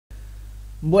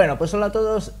Bueno, pues hola a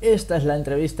todos, esta es la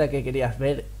entrevista que querías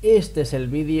ver, este es el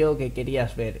vídeo que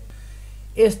querías ver.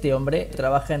 Este hombre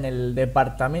trabaja en el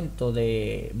departamento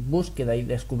de búsqueda y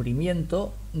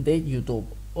descubrimiento de YouTube.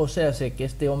 O sea, sé que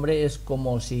este hombre es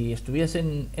como si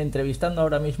estuviesen entrevistando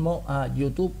ahora mismo a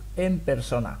YouTube en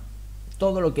persona.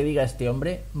 Todo lo que diga este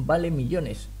hombre vale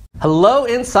millones. Hello,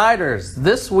 insiders.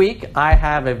 This week I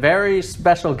have a very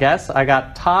special guest. I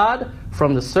got Todd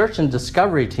from the Search and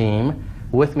Discovery team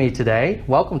with me today.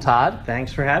 Welcome, Todd.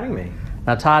 Thanks for having me.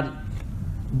 Now, Todd,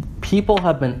 people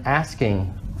have been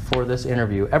asking for this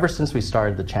interview ever since we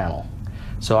started the channel.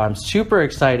 So I'm super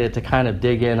excited to kind of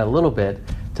dig in a little bit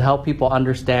to help people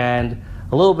understand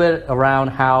a little bit around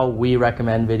how we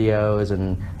recommend videos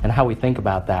and how we think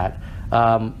about that.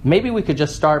 Maybe we could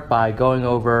just start by going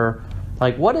over,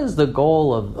 like, what is the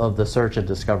goal of the Search and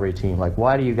Discovery team? Like,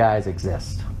 why do you guys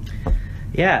exist?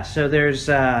 Yeah, so there's,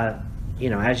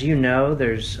 as you know,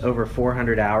 there's over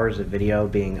 400 hours of video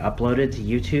being uploaded to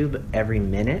YouTube every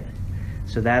minute.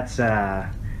 So that's, I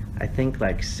think,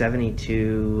 like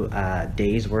 72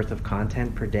 days worth of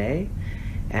content per day.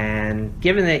 And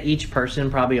given that each person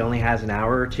probably only has an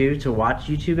hour or two to watch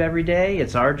YouTube every day,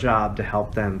 it's our job to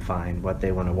help them find what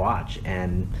they want to watch.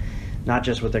 And not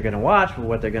just what they're going to watch, but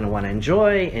what they're going to want to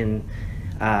enjoy, and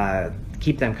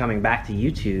keep them coming back to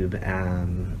YouTube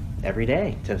every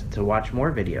day to watch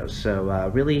more videos. So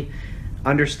really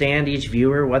understand each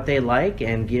viewer, what they like,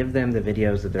 and give them the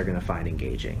videos that they're going to find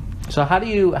engaging. So how do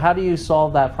you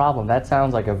solve that problem? That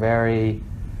sounds like a very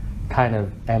kind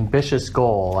of ambitious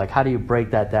goal. Like, how do you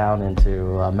break that down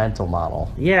into a mental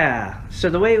model? Yeah, so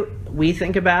the way we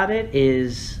think about it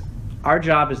is our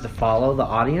job is to follow the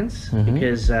audience,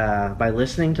 because by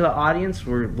listening to the audience,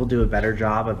 we'll do a better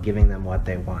job of giving them what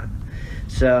they want.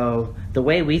 So the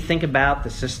way we think about the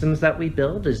systems that we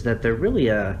build is that they're really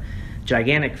a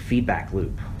gigantic feedback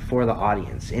loop for the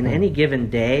audience. In any given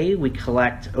day, we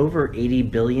collect over 80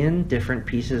 billion different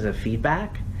pieces of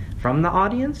feedback from the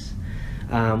audience.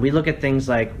 We look at things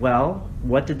like, well,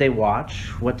 what did they watch?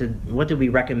 What did we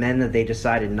recommend that they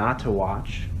decided not to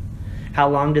watch? How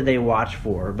long did they watch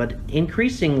for? But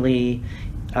increasingly,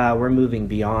 we're moving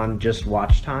beyond just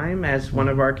watch time as one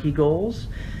of our key goals.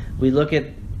 We look at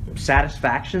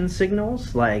satisfaction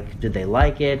signals, like, did they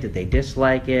like it? Did they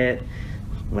dislike it?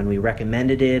 When we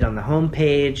recommended it on the home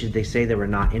page, did they say they were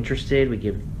not interested? We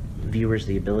give viewers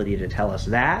the ability to tell us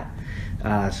that,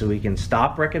 so we can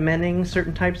stop recommending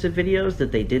certain types of videos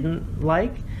that they didn't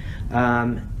like.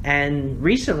 And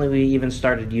recently we even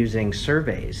started using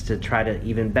surveys to try to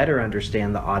even better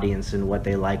understand the audience and what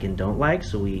they like and don't like.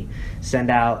 So we send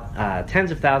out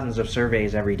tens of thousands of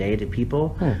surveys every day to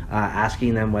people,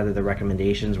 asking them whether the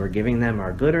recommendations we're giving them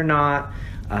are good or not,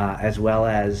 as well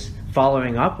as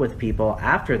following up with people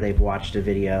after they've watched a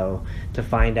video to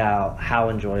find out how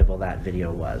enjoyable that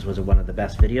video was. Was it one of the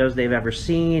best videos they've ever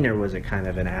seen, or was it kind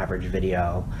of an average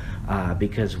video?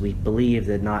 Because we believe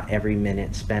that not every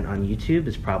minute spent on YouTube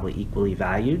is probably equally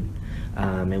valued,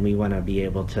 and we want to be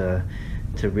able to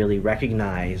really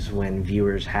recognize when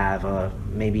viewers have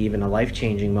maybe even a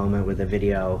life-changing moment with a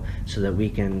video, so that we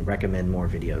can recommend more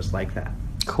videos like that.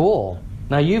 Cool.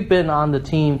 Now, you've been on the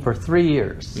team for 3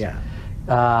 years. Yeah.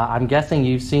 I'm guessing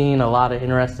you've seen a lot of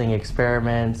interesting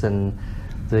experiments, and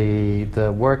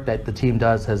the work that the team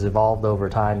does has evolved over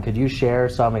time. Could you share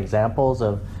some examples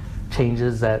of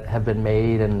changes that have been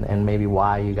made, and maybe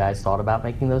why you guys thought about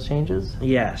making those changes?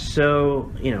 Yeah,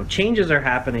 so changes are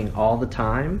happening all the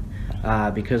time,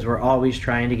 because we're always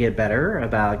trying to get better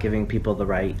about giving people the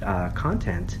right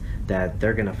content that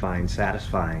they're going to find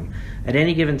satisfying. At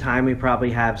any given time, we probably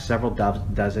have several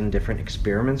dozen different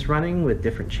experiments running with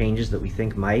different changes that we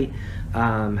think might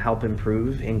help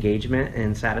improve engagement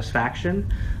and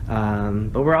satisfaction.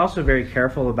 But we're also very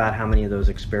careful about how many of those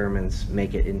experiments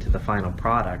make it into the final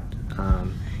product.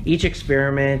 Each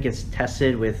experiment gets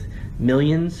tested with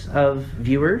millions of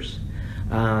viewers,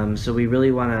 so we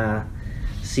really want to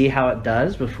see how it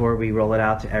does before we roll it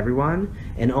out to everyone,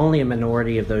 and only a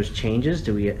minority of those changes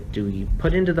do we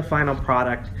put into the final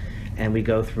product, and we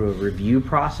go through a review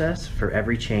process for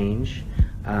every change,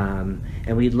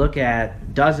 and we look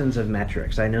at dozens of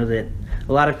metrics. I know that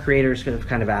a lot of creators have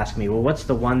kind of asked me, well, what's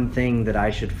the one thing that I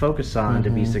should focus on to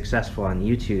be successful on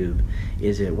YouTube?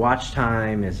 Is it watch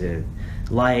time? Is it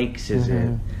likes? Is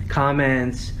it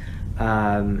comments?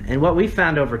 And what we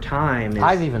found over time is...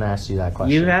 I've even asked you that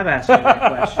question. You have asked me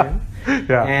that question.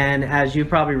 Yeah. And as you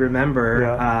probably remember,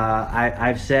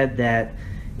 I've said that,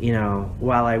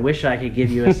 while I wish I could give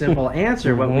you a simple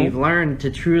answer, what we've learned to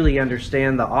truly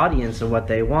understand the audience and what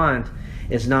they want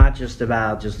is not just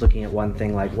about just looking at one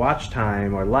thing like watch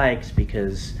time or likes,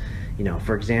 because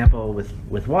For example,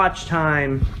 with watch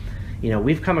time,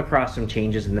 we've come across some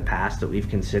changes in the past that we've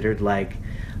considered. Like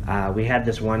we had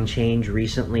this one change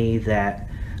recently that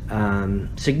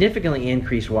significantly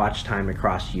increased watch time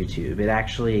across YouTube. It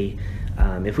actually,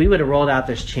 if we would have rolled out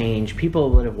this change, people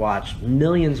would have watched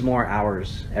millions more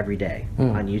hours every day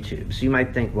on YouTube. So you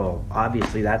might think, well,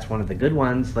 obviously that's one of the good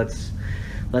ones.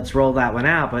 Let's roll that one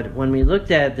out. But when we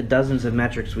looked at the dozens of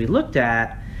metrics we looked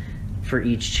at for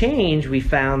each change, we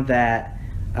found that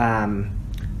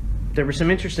there were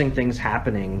some interesting things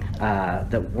happening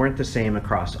that weren't the same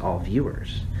across all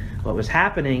viewers. What was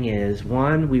happening is,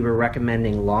 one, we were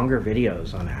recommending longer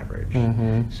videos on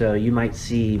average. So you might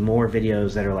see more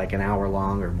videos that are like an hour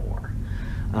long or more.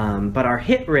 But our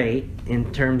hit rate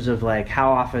in terms of like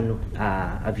how often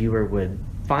a viewer would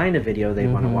find a video they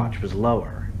want to watch was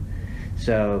lower.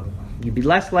 So you'd be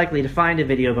less likely to find a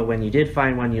video, but when you did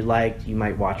find one you liked, you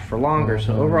might watch for longer.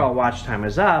 So overall watch time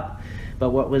is up.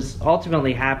 But what was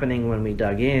ultimately happening when we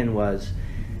dug in was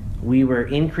we were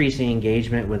increasing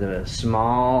engagement with a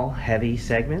small, heavy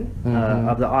segment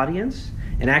of the audience,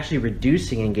 and actually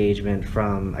reducing engagement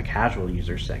from a casual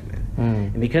user segment.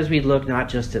 And because we look not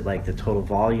just at like the total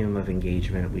volume of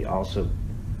engagement, we also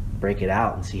break it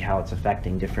out and see how it's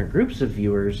affecting different groups of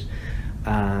viewers.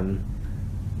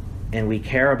 And we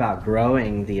care about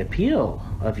growing the appeal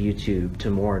of YouTube to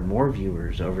more and more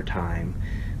viewers over time.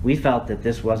 We felt that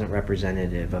this wasn't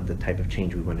representative of the type of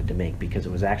change we wanted to make, because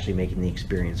it was actually making the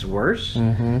experience worse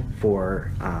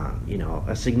for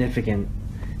a significant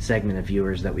segment of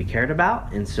viewers that we cared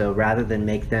about. And so rather than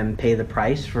make them pay the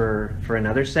price for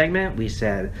another segment, we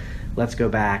said, let's go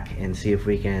back and see if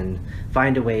we can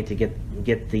find a way to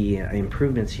get the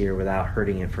improvements here without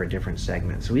hurting it for a different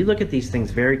segment. So we look at these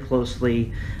things very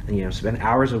closely and spend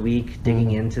hours a week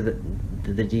digging into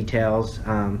the details,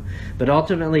 but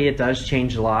ultimately it does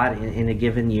change a lot in a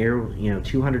given year.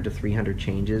 200 to 300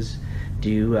 changes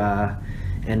do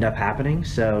end up happening,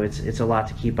 so it's a lot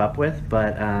to keep up with.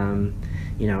 But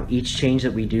each change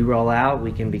that we do roll out,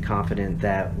 we can be confident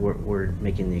that we're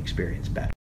making the experience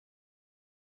better.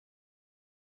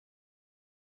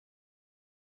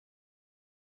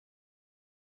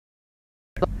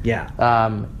 Yeah.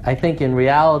 I think in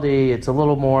reality it's a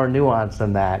little more nuanced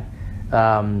than that.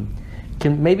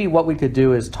 Maybe what we could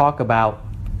do is talk about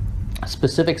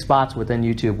specific spots within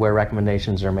YouTube where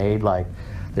recommendations are made. Like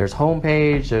there's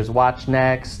homepage, there's watch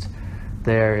next,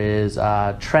 there is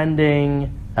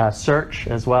trending, search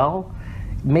as well.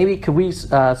 Maybe could we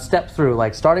step through,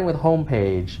 like starting with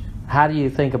homepage, how do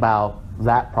you think about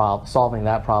that solving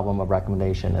that problem of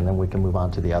recommendation, and then we can move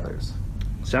on to the others.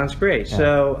 Sounds great. Yeah.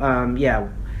 So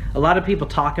a lot of people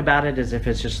talk about it as if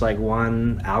it's just like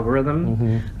one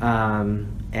algorithm,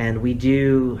 and we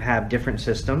do have different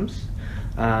systems,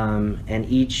 and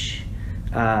each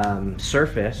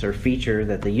surface or feature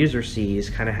that the user sees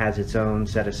kind of has its own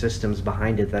set of systems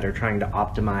behind it that are trying to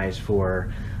optimize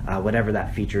for whatever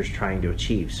that feature is trying to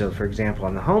achieve. So for example,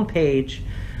 on the home page,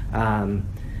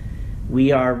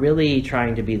 we are really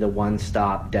trying to be the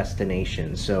one-stop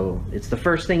destination. So it's the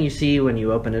first thing you see when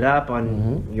you open it up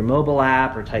on your mobile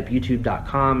app or type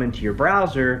youtube.com into your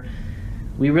browser.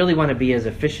 We really want to be as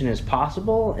efficient as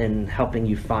possible in helping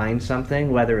you find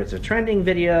something, whether it's a trending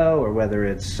video or whether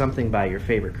it's something by your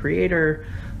favorite creator.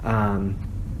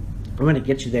 We want to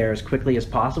get you there as quickly as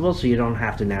possible so you don't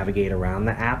have to navigate around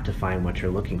the app to find what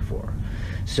you're looking for.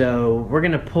 So we're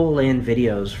going to pull in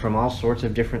videos from all sorts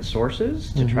of different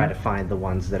sources to try to find the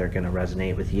ones that are going to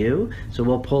resonate with you. So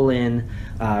we'll pull in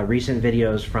recent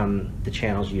videos from the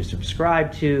channels you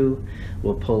subscribe to.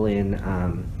 We'll pull in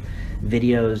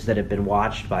videos that have been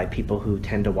watched by people who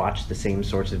tend to watch the same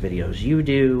sorts of videos you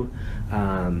do.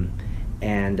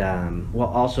 We'll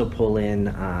also pull in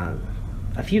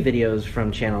a few videos from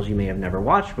channels you may have never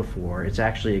watched before. It's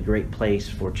actually a great place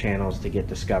for channels to get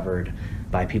discovered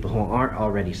by people who aren't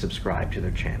already subscribed to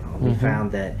their channel. We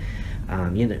found that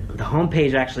the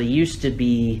homepage actually used to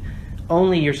be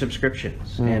only your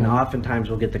subscriptions, and oftentimes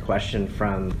we'll get the question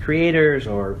from creators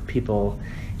or people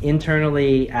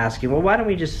internally asking, well, why don't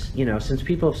we just, since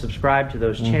people have subscribed to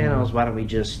those channels, why don't we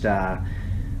just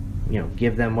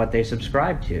give them what they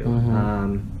subscribe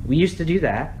to? We used to do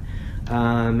that,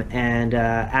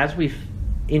 as we've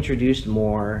introduced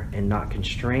more and not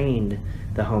constrained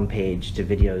the homepage to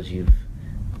videos you've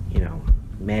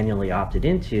manually opted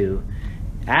into,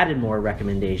 added more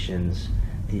recommendations,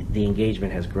 the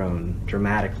engagement has grown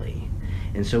dramatically.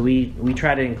 And so we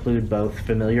try to include both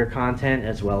familiar content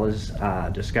as well as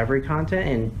discovery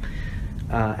content.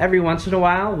 Every once in a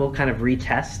while, we'll kind of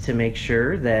retest to make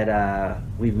sure that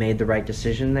we've made the right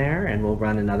decision there, and we'll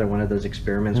run another one of those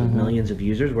experiments with millions of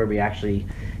users where we actually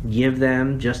give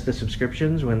them just the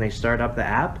subscriptions when they start up the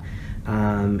app.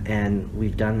 And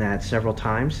we've done that several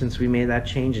times since we made that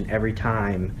change, and every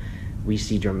time we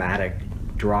see dramatic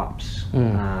drops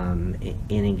in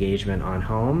engagement on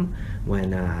home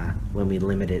when we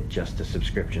limit it just to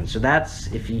subscriptions. So that's,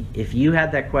 if you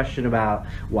had that question about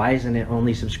why isn't it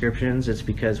only subscriptions, it's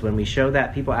because when we show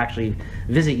that, people actually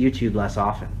visit YouTube less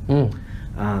often,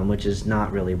 which is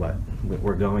not really what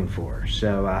we're going for.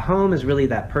 So home is really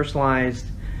that personalized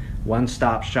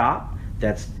one-stop shop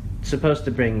that's supposed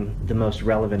to bring the most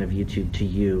relevant of YouTube to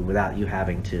you without you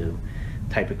having to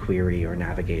type a query or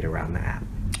navigate around the app.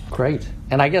 Great.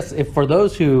 And I guess if for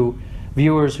those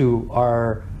viewers who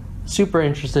are super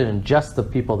interested in just the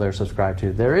people they're subscribed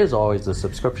to, there is always the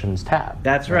subscriptions tab.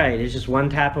 That's right. It's just one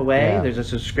tap away. Yeah. There's a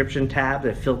subscription tab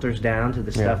that filters down to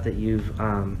the stuff that you've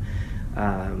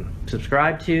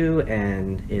subscribed to,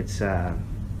 and it's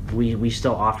we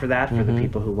still offer that for the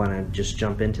people who want to just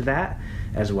jump into that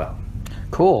as well.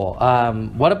 Cool.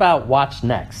 What about Watch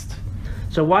Next?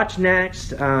 So Watch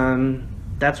Next,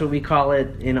 that's what we call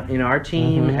it in our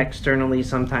team. Externally,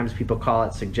 sometimes people call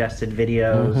it suggested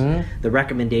videos. The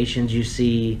recommendations you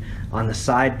see on the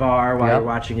sidebar while you're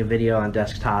watching a video on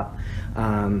desktop.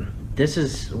 This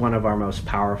is one of our most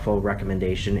powerful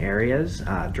recommendation areas.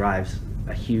 Drives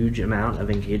a huge amount of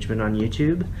engagement on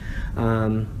YouTube.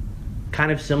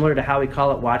 Kind of similar to how we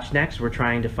call it Watch Next, we're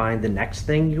trying to find the next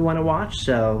thing you want to watch.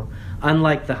 So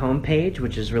unlike the home page,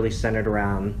 which is really centered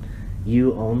around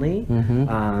you only,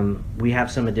 we have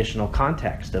some additional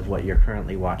context of what you're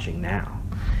currently watching now.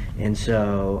 And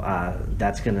so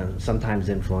that's going to sometimes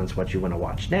influence what you want to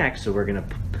watch next. So we're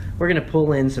going to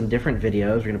pull in some different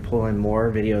videos. We're going to pull in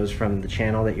more videos from the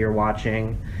channel that you're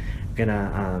watching. We're going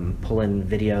to pull in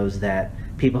videos that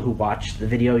people who watched the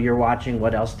video you're watching,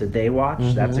 what else did they watch?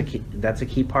 That's a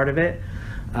key part of it.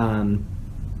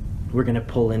 We're going to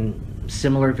pull in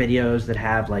similar videos that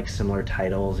have like similar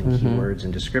titles and keywords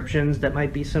and descriptions that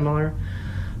might be similar.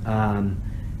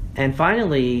 And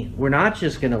finally, we're not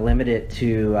just going to limit it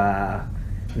to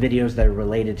videos that are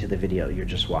related to the video you're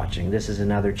just watching. This is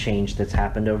another change that's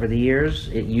happened over the years.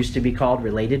 It used to be called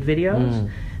related videos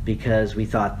because we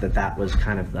thought that that was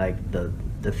kind of like the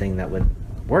thing that would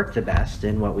work the best.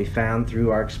 And what we found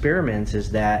through our experiments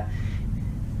is that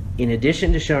in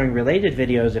addition to showing related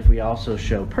videos, if we also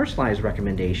show personalized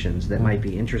recommendations that might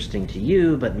be interesting to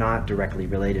you but not directly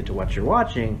related to what you're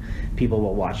watching, people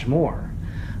will watch more.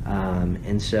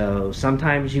 And so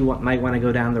sometimes you might want to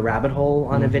go down the rabbit hole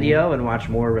on a video and watch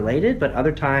more related, but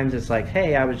other times it's like,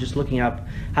 hey, I was just looking up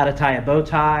how to tie a bow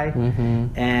tie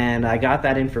and I got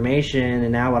that information,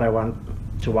 and now what I want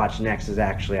to watch next is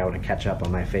actually I want to catch up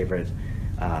on my favorite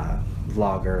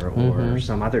vlogger or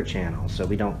some other channel. So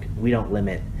we don't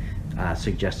limit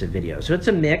suggested videos. So it's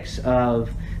a mix of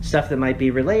stuff that might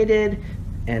be related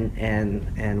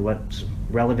and what's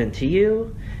relevant to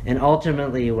you, and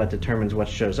ultimately what determines what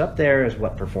shows up there is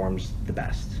what performs the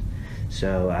best.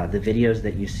 So the videos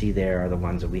that you see there are the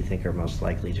ones that we think are most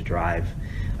likely to drive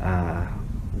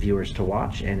viewers to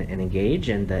watch and engage.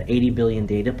 And the 80 billion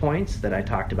data points that I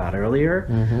talked about earlier,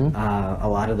 a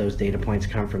lot of those data points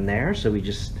come from there. So we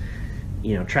just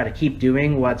try to keep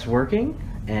doing what's working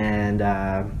and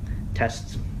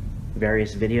test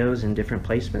various videos in different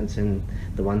placements, and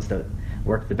the ones that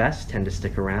work the best tend to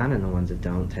stick around, and the ones that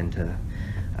don't tend to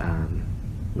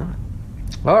not.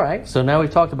 All right, so now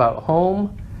we've talked about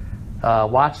home,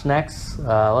 watch next.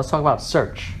 Let's talk about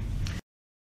search.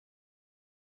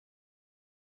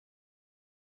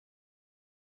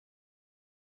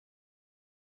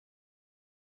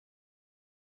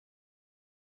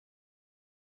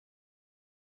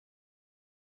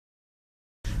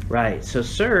 Right, so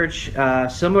search,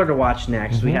 similar to watch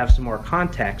next, we have some more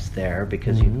context there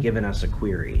because you've given us a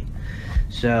query.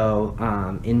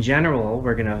 So in general,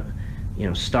 we're going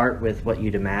to start with what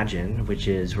you'd imagine, which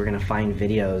is we're going to find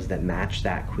videos that match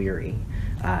that query,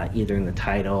 either in the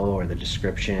title or the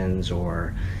descriptions,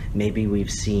 or maybe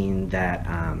we've seen that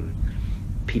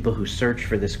people who search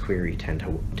for this query tend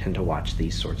to watch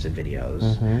these sorts of videos.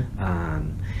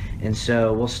 And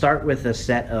so we'll start with a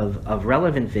set of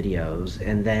relevant videos,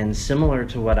 and then similar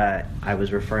to what I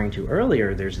was referring to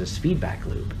earlier, there's this feedback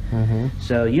loop.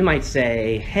 So you might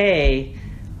say, hey,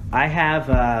 I have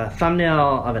a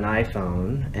thumbnail of an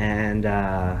iPhone, and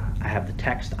I have the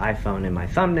text iPhone in my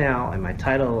thumbnail, and my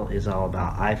title is all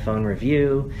about iPhone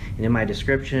review, and in my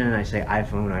description I say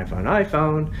iPhone, iPhone,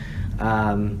 iPhone.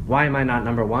 Why am I not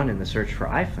 #1 in the search for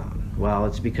iPhone? Well,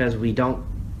 it's because we don't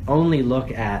only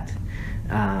look at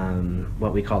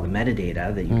what we call the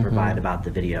metadata that you provide about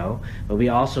the video, but we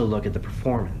also look at the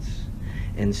performance.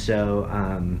 And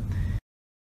so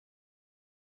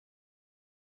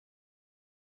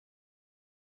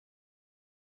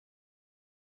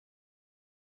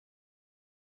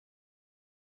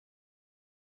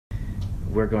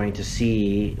we're going to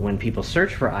see when people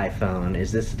search for iPhone,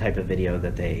 is this the type of video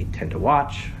that they tend to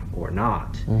watch or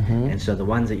not? And so the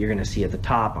ones that you're going to see at the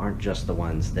top aren't just the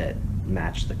ones that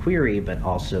match the query, but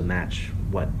also match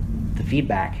what the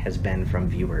feedback has been from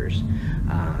viewers.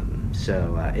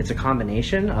 So it's a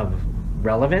combination of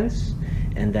relevance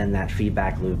and then that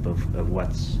feedback loop of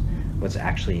what's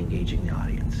actually engaging the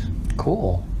audience.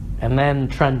 Cool. And then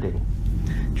trending.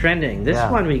 Trending. This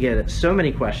one we get so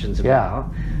many questions about.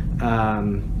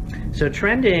 So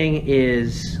trending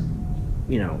is,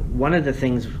 you know, one of the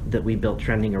things that we built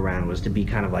trending around was to be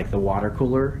kind of like the water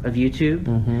cooler of YouTube.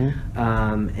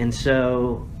 And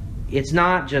so it's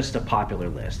not just a popular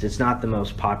list. It's not the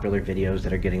most popular videos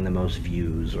that are getting the most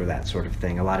views or that sort of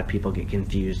thing. A lot of people get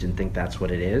confused and think that's what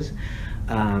it is.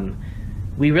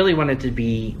 We really wanted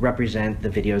to represent the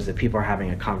videos that people are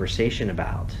having a conversation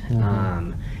about.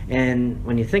 And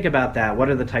when you think about that, what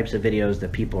are the types of videos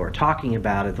that people are talking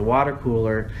about at the water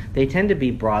cooler? They tend to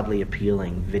be broadly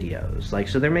appealing videos. Like,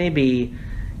 so there may be,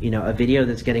 you know, a video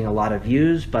that's getting a lot of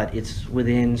views, but it's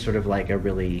within sort of like a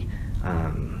really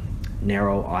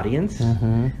narrow audience.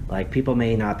 Like, people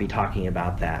may not be talking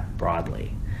about that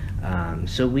broadly.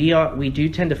 So we do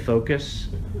tend to focus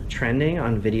trending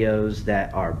on videos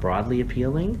that are broadly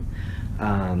appealing,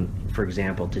 for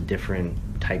example, to different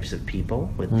types of people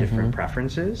with different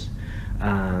preferences.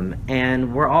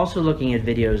 And we're also looking at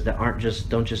videos that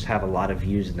don't just have a lot of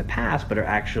views in the past, but are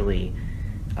actually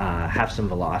have some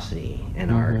velocity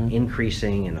and are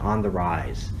increasing and on the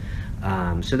rise.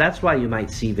 So that's why you might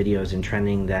see videos in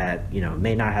trending that, you know,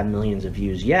 may not have millions of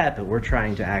views yet, but we're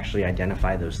trying to actually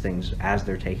identify those things as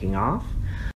they're taking off.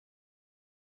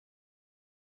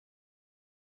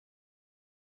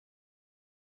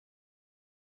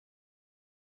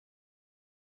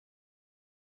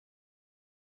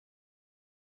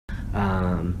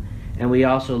 And we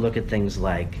also look at things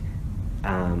like,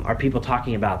 are people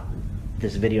talking about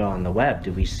this video on the web?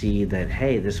 Do we see that,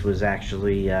 hey, this was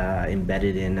actually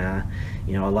embedded in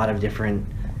you know, a lot of different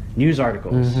news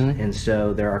articles, and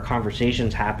so there are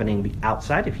conversations happening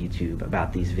outside of YouTube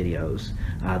about these videos.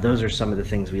 Those are some of the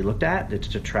things we looked at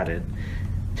to try to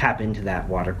tap into that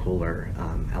water cooler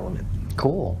element.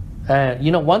 Cool. You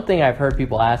know, one thing I've heard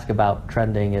people ask about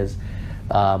trending is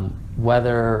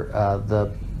whether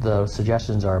the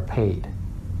suggestions are paid.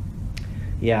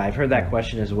 Yeah, I've heard that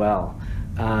question as well.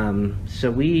 So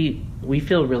we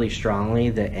feel really strongly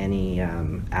that any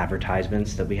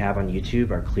advertisements that we have on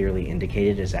YouTube are clearly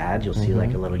indicated as ads. You'll see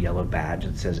like a little yellow badge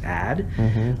that says ad.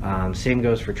 Same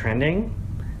goes for trending.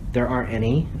 There aren't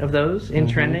any of those in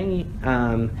trending,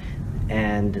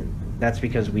 and that's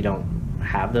because we don't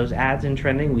have those ads in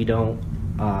trending. We don't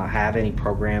have any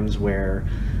programs where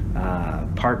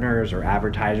partners or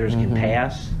advertisers can pay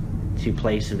us to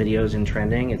place videos in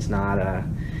trending. It's not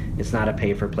a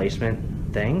pay for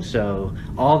placement thing. So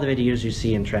all the videos you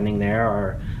see in trending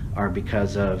there are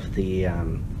because of the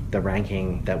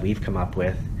ranking that we've come up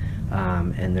with,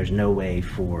 and there's no way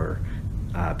for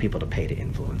people to pay to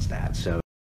influence that. So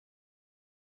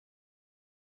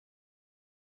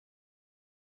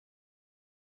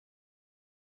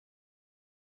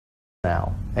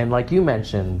now, and like you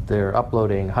mentioned, they're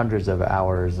uploading hundreds of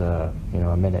hours, you know,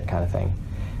 a minute kind of thing.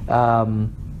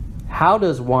 How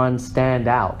does one stand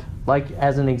out? Like,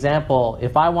 as an example,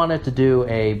 if I wanted to do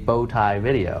a bow tie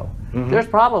video, there's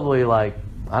probably like,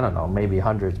 I don't know, maybe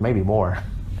hundreds, maybe more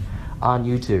on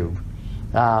YouTube.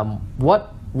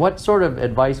 What sort of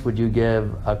advice would you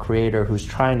give a creator who's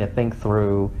trying to think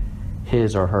through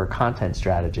his or her content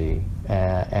strategy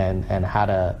and how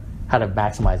to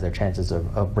maximize their chances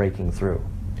of breaking through?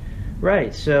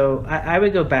 Right. So I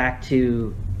would go back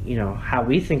to, you know, how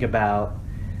we think about,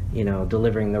 you know,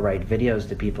 delivering the right videos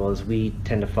to people is we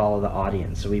tend to follow the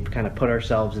audience. So we kind of put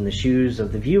ourselves in the shoes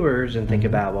of the viewers and think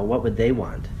about, well, what would they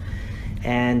want?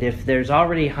 And if there's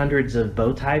already hundreds of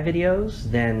bow tie videos,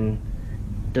 then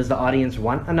does the audience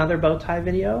want another bow tie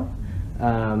video?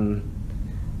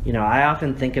 You know, I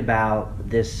often think about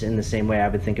this in the same way I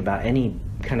would think about any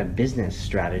kind of business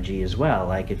strategy as well.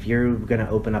 Like, if you're going to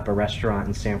open up a restaurant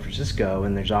in San Francisco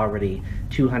and there's already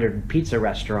 200 pizza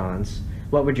restaurants,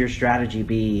 what would your strategy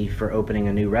be for opening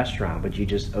a new restaurant? Would you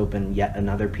just open yet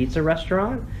another pizza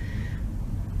restaurant?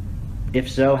 If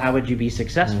so, how would you be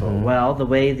successful? Well, the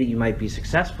way that you might be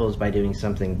successful is by doing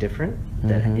something different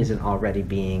that isn't already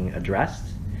being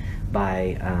addressed.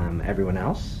 by everyone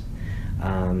else.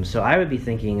 So I would be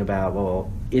thinking about,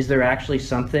 well, is there actually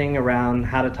something around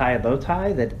how to tie a bow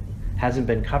tie that hasn't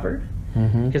been covered?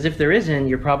 Because if there isn't,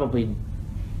 you're probably,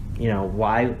 you know,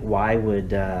 why would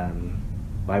the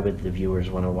viewers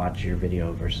want to watch your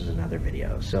video versus another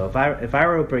video? So if I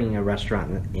were opening a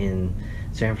restaurant in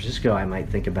San Francisco, I might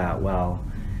think about, well,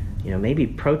 you know, maybe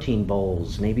protein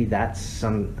bowls. Maybe that's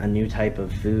a new type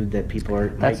of food that people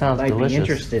might be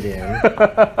interested in.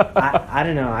 I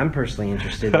don't know. I'm personally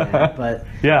interested in that, but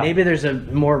maybe there's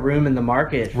more room in the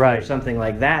market for something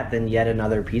like that than yet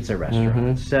another pizza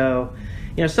restaurant. So,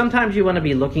 you know, sometimes you want to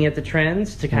be looking at the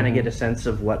trends to kind of get a sense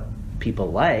of what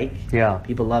people like.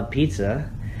 People love pizza.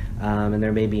 And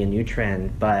there may be a new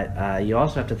trend, but you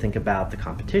also have to think about the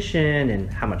competition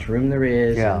and how much room there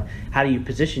is, and how do you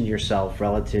position yourself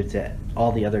relative to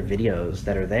all the other videos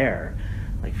that are there.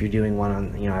 Like if you're doing one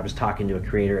on, you know, I was talking to a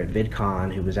creator at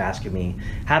VidCon who was asking me,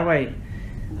 how do I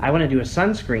want to do a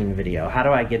sunscreen video, how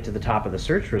do I get to the top of the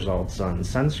search results on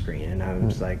sunscreen? And I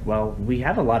was like, well, we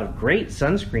have a lot of great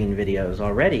sunscreen videos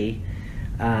already.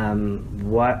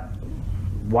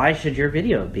 Why should your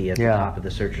video be at the top of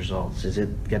the search results? Is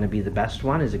it going to be the best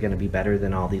one? Is it going to be better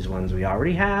than all these ones we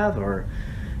already have? Or,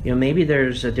 you know, maybe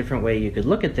there's a different way you could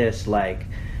look at this, like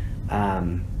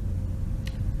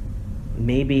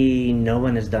maybe no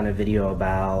one has done a video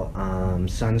about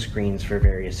sunscreens for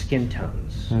various skin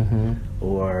tones.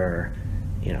 Or,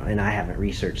 you know, and I haven't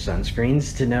researched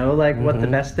sunscreens to know like what the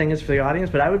best thing is for the audience,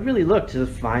 but I would really look to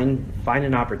find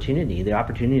an opportunity. The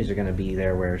opportunities are going to be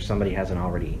there where somebody hasn't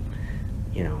already,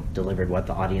 you know, delivered what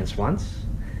the audience wants.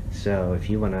 So if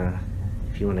you want to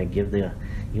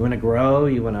grow,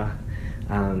 you want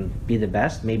to be the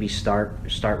best, maybe start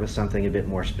with something a bit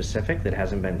more specific that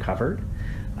hasn't been covered,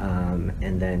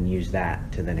 and then use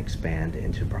that to then expand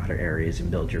into broader areas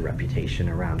and build your reputation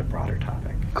around a broader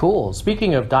topic. Cool.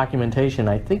 Speaking of documentation,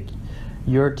 I think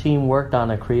your team worked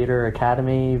on a Creator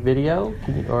Academy video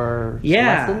or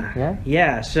lesson?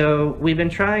 Yeah. So we've been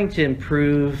trying to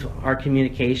improve our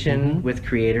communication with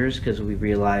creators because we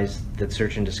realized that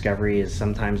search and discovery is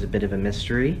sometimes a bit of a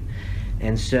mystery.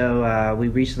 And so we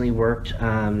recently worked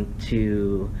on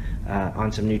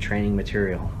some new training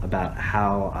material about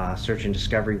how search and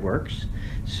discovery works.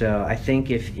 So I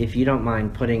think if you don't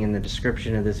mind putting in the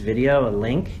description of this video a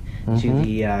link to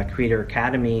the Creator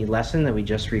Academy lesson that we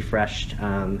just refreshed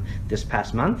this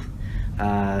past month.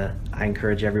 I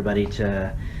encourage everybody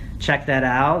to check that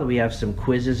out. We have some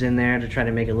quizzes in there to try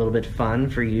to make it a little bit fun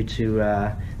for you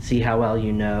to see how well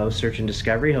you know search and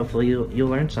discovery. Hopefully you'll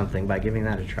learn something by giving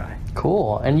that a try.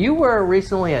 Cool. And you were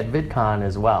recently at VidCon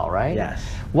as well, right? Yes.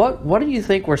 What do you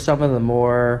think were some of the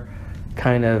more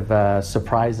kind of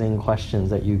surprising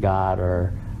questions that you got,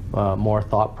 or more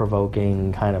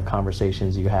thought-provoking kind of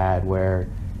conversations you had where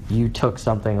you took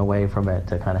something away from it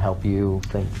to kind of help you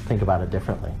think about it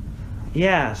differently?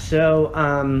 Yeah, so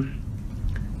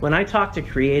when I talk to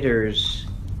creators,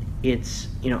 it's,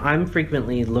 you know, I'm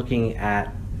frequently looking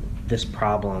at this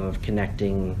problem of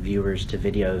connecting viewers to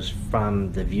videos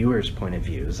from the viewer's point of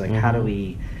view. It's like, how do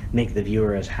we make the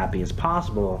viewer as happy as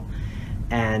possible?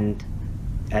 And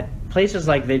at places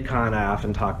like VidCon, I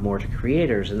often talk more to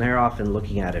creators, and they're often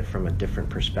looking at it from a different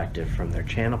perspective, from their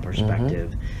channel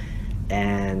perspective,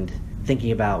 and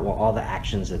thinking about, well, all the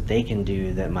actions that they can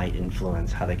do that might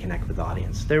influence how they connect with the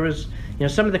audience. There was, you know,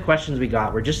 some of the questions we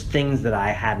got were just things that I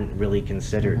hadn't really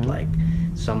considered. Like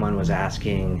someone was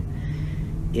asking,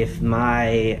 if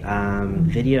my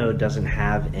video doesn't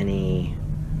have any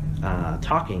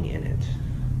talking in it,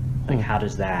 like how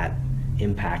does that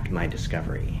impact my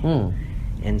discovery?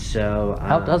 And so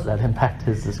how does that impact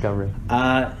his discovery?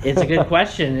 It's a good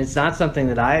question. It's not something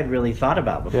that I had really thought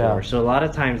about before. So a lot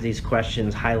of times these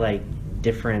questions highlight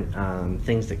different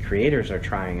things that creators are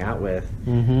trying out with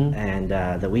and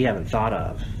that we haven't thought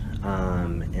of.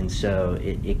 And so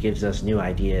it gives us new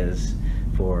ideas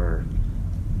for,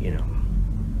 you know,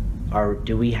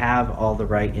 do we have all the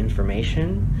right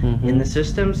information in the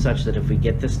system such that if we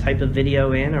get this type of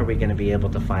video in, are we going to be able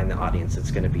to find the audience that's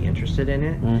going to be interested in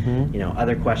it? You know,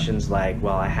 other questions like,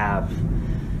 well, I have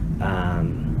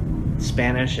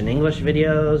Spanish and English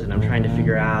videos, and I'm trying to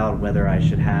figure out whether I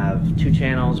should have 2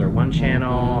 channels or 1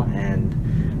 channel,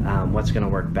 and what's going to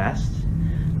work best.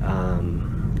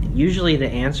 Usually the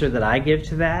answer that I give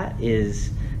to that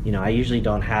is, you know, I usually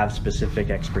don't have specific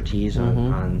expertise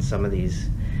on some of these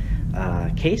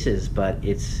cases, but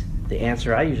it's the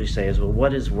answer I usually say is, well,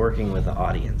 what is working with the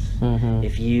audience?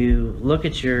 If you look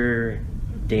at your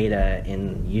data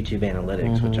in YouTube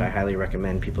Analytics, which I highly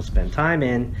recommend people spend time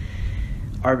in,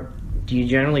 do you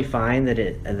generally find that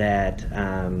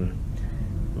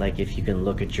Like if you can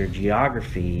look at your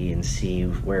geography and see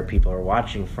where people are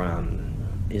watching from.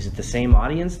 Is it the same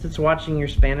audience that's watching your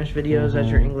Spanish videos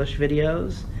as your English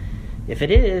videos? If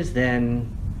it is,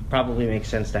 then probably makes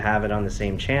sense to have it on the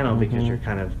same channel, because you're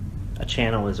kind of, a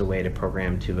channel is a way to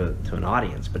program to an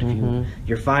audience. But if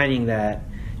you're finding that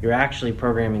you're actually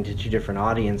programming to two different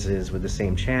audiences with the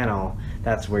same channel,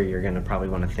 that's where you're going to probably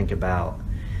want to think about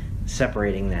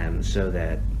separating them, so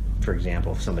that, for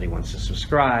example, if somebody wants to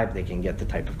subscribe, they can get the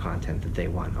type of content that they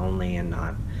want only, and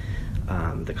not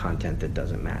the content that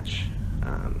doesn't match.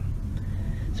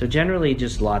 So generally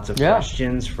just lots of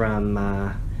questions from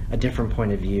a different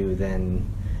point of view than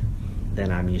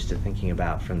I'm used to thinking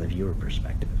about from the viewer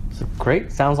perspective. So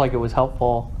great. Sounds like it was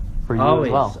helpful for you Always.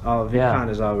 as well. Oh, VidCon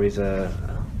is always an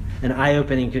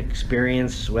eye-opening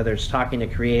experience, whether it's talking to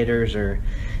creators or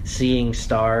seeing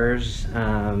stars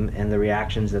and the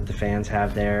reactions that the fans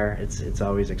have there. It's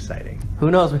always exciting.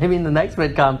 Who knows? Maybe in the next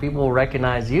VidCon, people will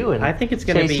recognize you and I think it's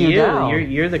going to be chase you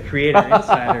down. You're the Creator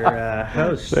Insider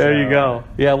host. There you go.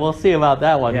 Yeah, we'll see about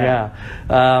that one. Yeah.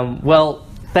 Well,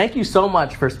 thank you so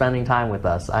much for spending time with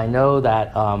us. I know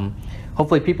that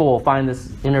hopefully people will find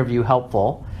this interview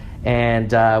helpful,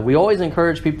 and we always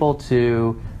encourage people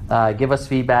to give us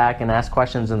feedback and ask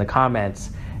questions in the comments.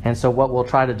 And so what we'll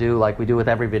try to do, like we do with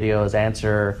every video, is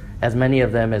answer as many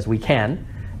of them as we can.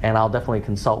 And I'll definitely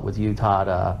consult with you,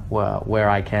 Todd, where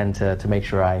I can to make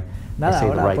sure I say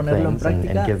the right things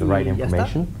and give the right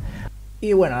information.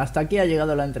 Y bueno, hasta aquí ha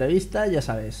llegado la entrevista. Ya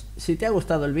sabes, si te ha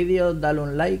gustado el vídeo, dale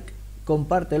un like,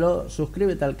 compártelo,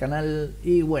 suscríbete al canal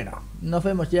y bueno, nos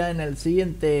vemos ya en el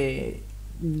siguiente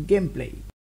gameplay.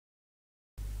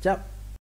 Chao.